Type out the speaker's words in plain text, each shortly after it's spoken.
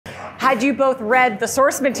Had you both read the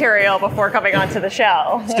source material before coming onto the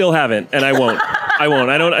show? Still haven't, and I won't.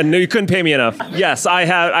 I know you couldn't pay me enough. Yes, I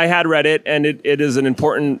had read it, and it was an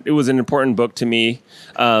important book to me.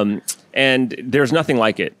 And there's nothing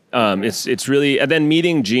like it. It's really, and then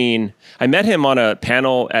meeting Gene, I met him on a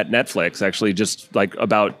panel at Netflix, actually,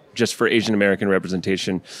 just for Asian American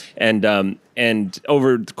representation. And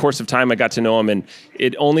over the course of time, I got to know him, and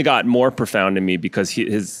it only got more profound to me because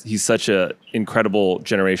he's such a incredible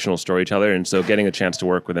generational storyteller. And so getting a chance to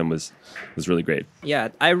work with him was really great. Yeah,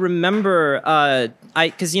 I remember,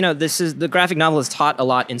 because, the graphic novel is taught a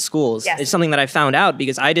lot in schools. Yes. It's something that I found out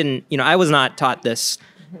because I was not taught this.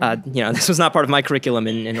 This was not part of my curriculum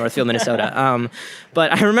in Northfield, Minnesota.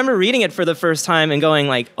 But I remember reading it for the first time and going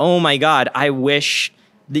like, oh my God, I wish,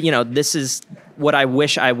 this is what I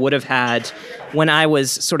wish I would have had when I was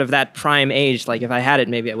sort of that prime age. Like if I had it,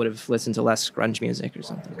 maybe I would have listened to less grunge music or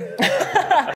something.